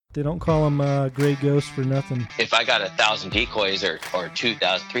They don't call them gray ghosts for nothing. If I got 1,000 decoys or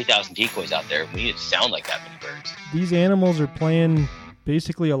 2,000, 3,000 decoys out there, we need to sound like that many birds. These animals are playing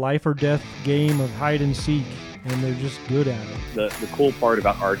basically a life or death game of hide and seek, and they're just good at it. The cool part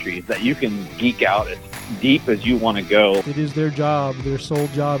about archery is that you can geek out as deep as you want to go. It is their job. Their sole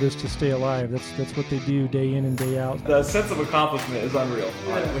job is to stay alive. That's what they do day in and day out. The sense of accomplishment is unreal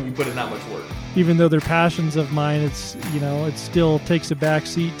when you put in that much work. Even though they're passions of mine, it's, it still takes a back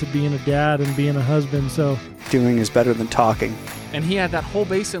seat to being a dad and being a husband. So doing is better than talking. And he had that whole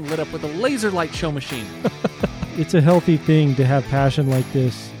basin lit up with a laser light show machine. It's a healthy thing to have passion like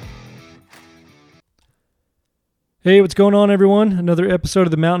this. Hey, what's going on, everyone? Another episode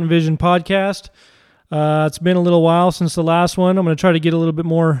of the Mountain Vision podcast. It's been a little while since the last one. I'm going to try to get a little bit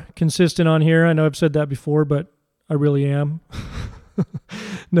more consistent on here. I know I've said that before, but I really am.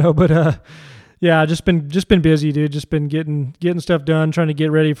 Yeah, just been busy, dude. Just been getting stuff done, trying to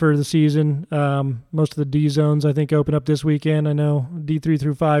get ready for the season. Most of the D zones, I think, open up this weekend. I know D3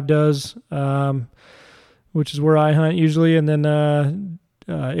 through 5 does, which is where I hunt usually. And then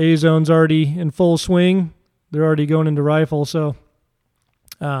A zone's already in full swing. They're already going into rifle. So,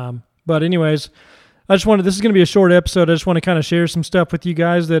 but anyways, this is going to be a short episode. I just want to kind of share some stuff with you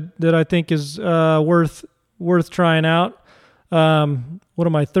guys that I think is worth trying out. What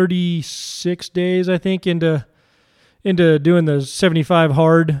am I, 36 days, I think, into doing the 75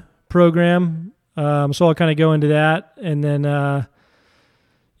 hard program. So I'll kind of go into that. And then,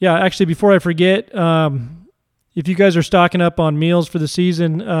 actually, before I forget, if you guys are stocking up on meals for the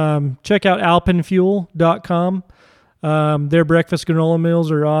season, check out alpenfuel.com. Their breakfast granola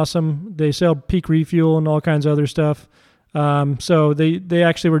meals are awesome. They sell Peak Refuel and all kinds of other stuff. So they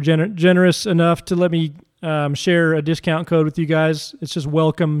actually were generous enough to let me share a discount code with you guys. It's just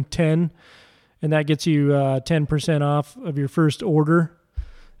welcome10, and that gets you 10% off of your first order.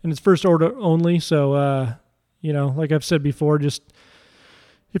 And it's first order only. So, like I've said before, just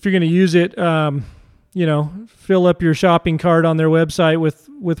if you're going to use it, fill up your shopping cart on their website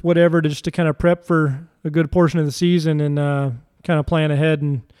with whatever just to kind of prep for a good portion of the season and kind of plan ahead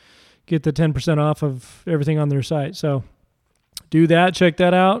and get the 10% off of everything on their site. So do that. Check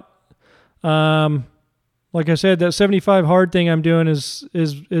that out. Like I said, that 75 hard thing I'm doing is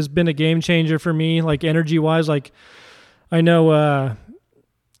been a game changer for me, like energy wise. Like I know,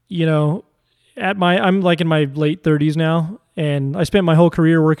 I'm like in my late 30s now, and I spent my whole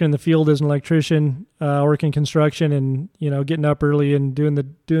career working in the field as an electrician, working construction, and getting up early and doing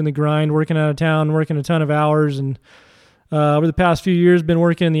the grind, working out of town, working a ton of hours, and over the past few years, been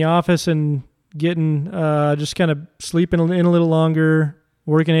working in the office and getting just kind of sleeping in a little longer,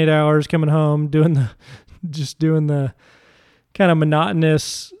 working 8 hours, coming home, doing the kind of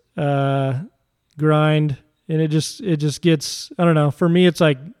monotonous grind. And it just gets, I don't know, for me, it's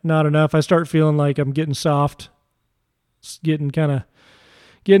like not enough. I start feeling like I'm getting soft, getting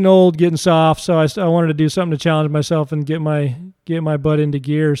old, getting soft. So I wanted to do something to challenge myself and get my butt into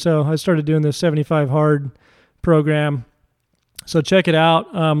gear. So I started doing this 75 hard program. So check it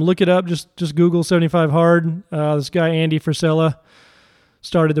out. Look it up. Just Google 75 hard. This guy, Andy Frisella,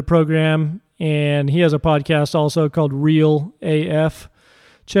 started the program, and he has a podcast also called Real AF.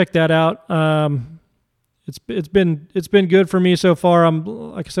 Check that out. It's been good for me so far.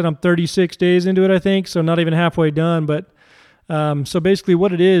 Like I said, I'm 36 days into it, I think, so not even halfway done. But so basically,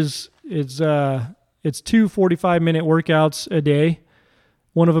 what it is it's 2 45-minute workouts a day.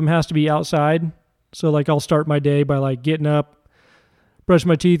 One of them has to be outside. So like I'll start my day by like getting up, brushing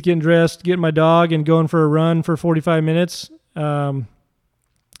my teeth, getting dressed, getting my dog, and going for a run for 45 minutes. And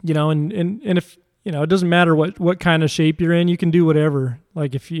if it doesn't matter what kind of shape you're in, you can do whatever.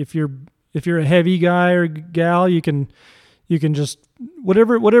 Like if you're a heavy guy or gal, you can just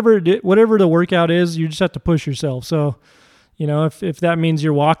whatever the workout is, you just have to push yourself. So, if that means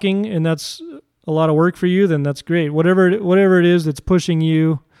you're walking and that's a lot of work for you, then that's great. Whatever it is that's pushing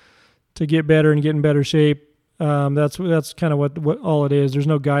you to get better and get in better shape, that's kind of what all it is. There's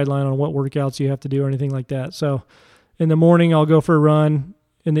no guideline on what workouts you have to do or anything like that. So, in the morning I'll go for a run.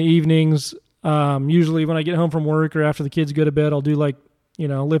 In the evenings, usually when I get home from work or after the kids go to bed, I'll do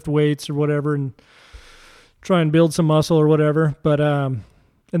lift weights or whatever and try and build some muscle or whatever. But, and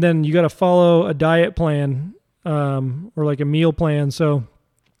then you got to follow a diet plan, or like a meal plan. So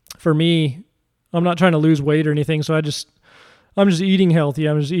for me, I'm not trying to lose weight or anything. So I'm just eating healthy.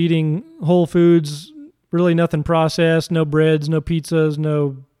 I'm just eating whole foods, really nothing processed, no breads, no pizzas,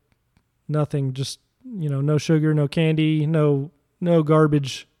 nothing, just, no sugar, no candy, no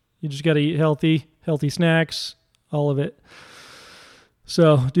garbage. You just got to eat healthy snacks, all of it.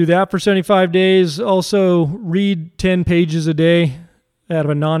 So do that for 75 days. Also read 10 pages a day. out of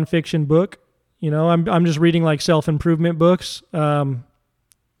a nonfiction book. I'm just reading like self-improvement books,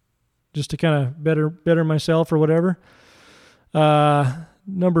 just to kind of better myself or whatever.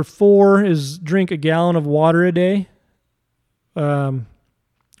 Number 4 is drink a gallon of water a day,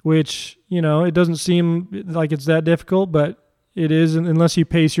 which, it doesn't seem like it's that difficult, but it is unless you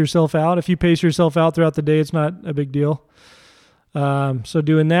pace yourself out. If you pace yourself out throughout the day, it's not a big deal. So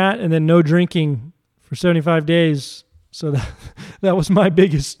doing that, and then no drinking for 75 days. So that was my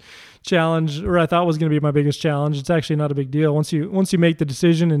biggest challenge, or I thought was going to be my biggest challenge. It's actually not a big deal. Once you make the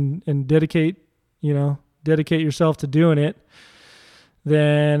decision and dedicate yourself to doing it,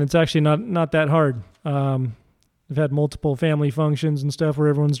 then it's actually not that hard. I've had multiple family functions and stuff where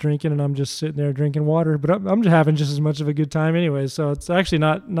everyone's drinking and I'm just sitting there drinking water, but I'm just having just as much of a good time anyway. So it's actually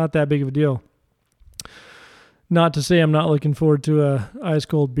not that big of a deal. Not to say I'm not looking forward to a ice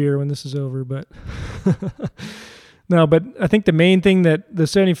cold beer when this is over, but no, but I think the main thing that the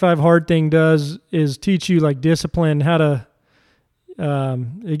 75 hard thing does is teach you like discipline, how to,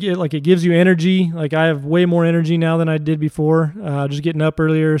 it gives you energy. Like I have way more energy now than I did before. Just getting up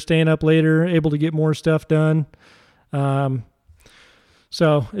earlier, staying up later, able to get more stuff done.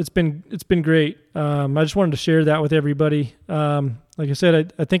 So it's been great. I just wanted to share that with everybody. Like I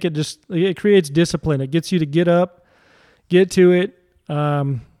said, I think it creates discipline. It gets you to get up, get to it,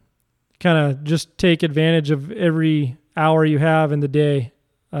 kind of just take advantage of every hour you have in the day.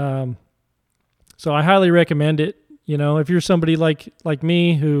 So I highly recommend it. If you're somebody like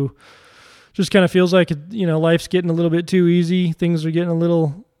me who just kind of feels like, life's getting a little bit too easy, things are getting a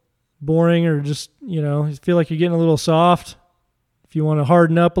little boring, or just, you feel like you're getting a little soft. If you want to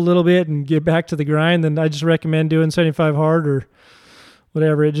harden up a little bit and get back to the grind, then I just recommend doing 75 hard or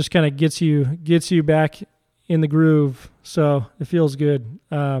whatever. It just kind of gets you back in the groove. So it feels good.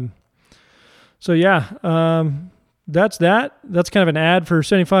 So yeah, that's that. That's kind of an ad for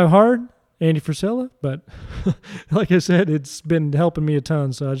 75 hard, Andy Frisella. But like I said, it's been helping me a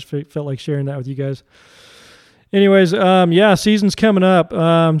ton. So I just felt like sharing that with you guys. Anyways, yeah, season's coming up.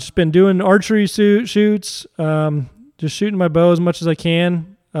 Just been doing archery shoots, just shooting my bow as much as I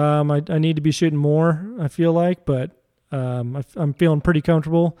can. I need to be shooting more, I feel like, but I'm feeling pretty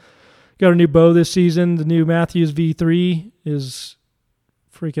comfortable. Got a new bow this season. The new Mathews V3 is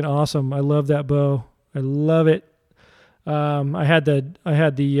freaking awesome. I love that bow. I love it. I had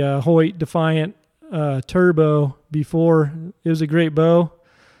the Hoyt Defiant Turbo before. It was a great bow,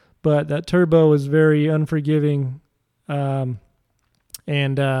 but that Turbo was very unforgiving. And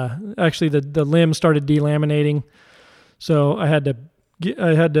actually the limb started delaminating. So I had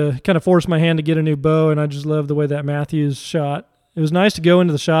to kind of force my hand to get a new bow, and I just love the way that Mathews shot. It was nice to go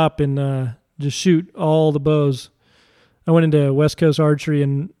into the shop and just shoot all the bows. I went into West Coast Archery,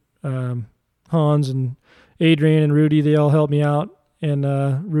 and Hans and Adrian and Rudy, they all helped me out, and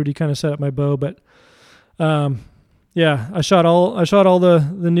Rudy kind of set up my bow. But yeah, I shot all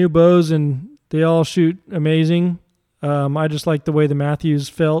the new bows, and they all shoot amazing. I just like the way the Mathews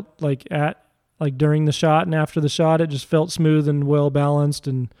felt like during the shot and after the shot. It just felt smooth and well balanced,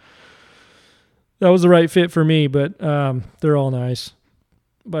 and that was the right fit for me. But they're all nice.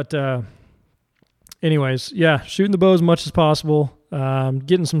 But anyways, yeah, shooting the bow as much as possible.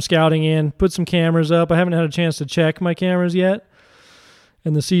 Getting some scouting in, put some cameras up. I haven't had a chance to check my cameras yet,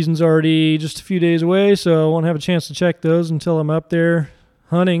 and the season's already just a few days away, so I won't have a chance to check those until I'm up there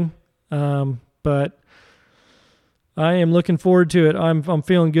hunting. But I am looking forward to it. I'm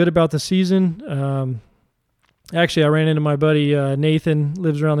feeling good about the season. Actually, I ran into my buddy Nathan,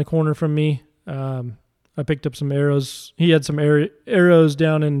 lives around the corner from me. I picked up some arrows. He had some arrows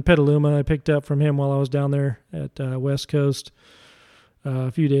down in Petaluma I picked up from him while I was down there at West Coast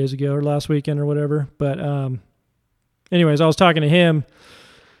a few days ago, or last weekend or whatever. But anyways, I was talking to him.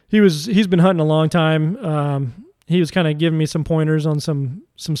 He's been hunting a long time. He was kind of giving me some pointers on some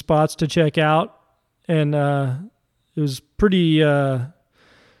spots to check out, and it was pretty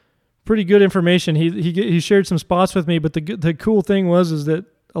good information. He shared some spots with me, but the cool thing is that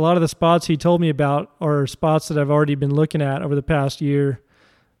a lot of the spots he told me about are spots that I've already been looking at over the past year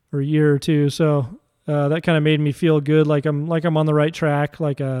or two. So that kind of made me feel good, like I'm on the right track,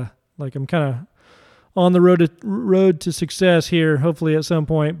 like I'm kind of on the road to success here, hopefully at some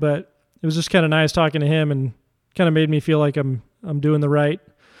point. But it was just kind of nice talking to him, and kind of made me feel like I'm doing the right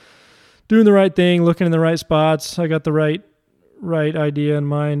thing, looking in the right spots. I got the right idea in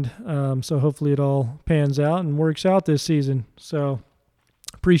mind. So hopefully it all pans out and works out this season. So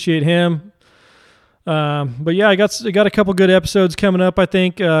appreciate him. But yeah, I got a couple good episodes coming up. I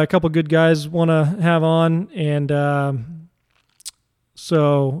think a couple good guys want to have on, and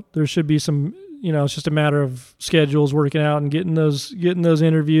so there should be some it's just a matter of schedules working out and getting those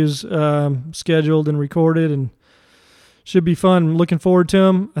interviews scheduled and recorded, and should be fun. I'm looking forward to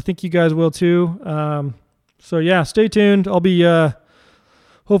them. I think you guys will too. So yeah, stay tuned. I'll be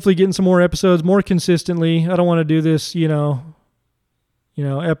hopefully getting some more episodes more consistently. I don't want to do this,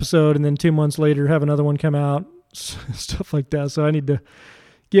 episode and then 2 months later have another one come out, stuff like that. So I need to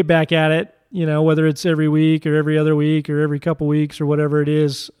get back at it, whether it's every week or every other week or every couple weeks or whatever it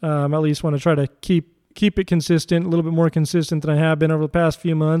is. At least want to try to keep it consistent, a little bit more consistent than I have been over the past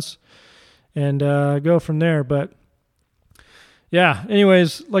few months, and go from there. But yeah,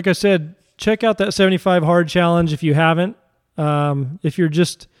 anyways, like I said, check out that 75 hard challenge if you haven't. If you're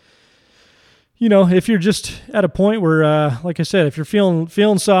just at a point where, like I said, if you're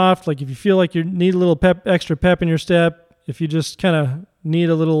feeling soft, like if you feel like you need a little extra pep in your step, if you just kind of need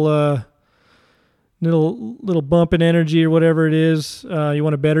a little bump in energy or whatever it is, you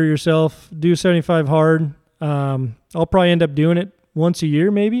want to better yourself, do 75 hard. I'll probably end up doing it once a year,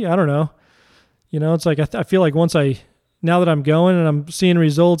 maybe. I don't know. It's like I feel like now that I'm going and I'm seeing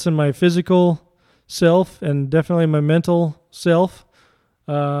results in my physical self and definitely my mental self,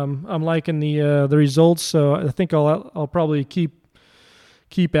 I'm liking the results. So I think I'll probably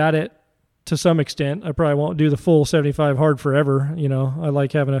keep at it to some extent. I probably won't do the full 75 hard forever. I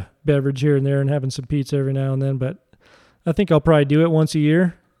like having a beverage here and there and having some pizza every now and then, but I think I'll probably do it once a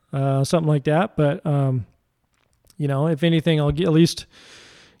year, something like that. But, if anything, I'll get at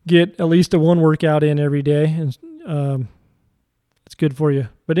least a one workout in every day, and it's good for you.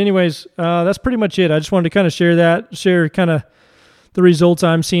 But anyways, that's pretty much it. I just wanted to kind of share kind of the results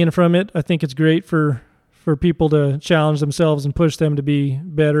I'm seeing from it. I think it's great for people to challenge themselves and push them to be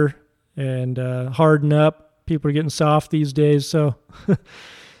better and harden up. People are getting soft these days. So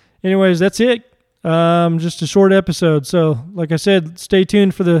anyways, that's it. Just a short episode. So like I said, stay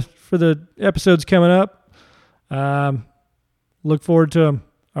tuned for the episodes coming up. Look forward to them.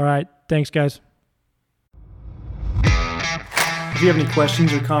 All right. Thanks, guys. If you have any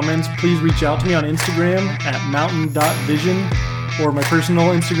questions or comments, please reach out to me on Instagram at mountain.vision or my personal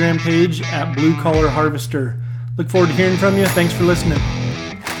Instagram page at Blue Collar Harvester. Look forward to hearing from you. Thanks for listening.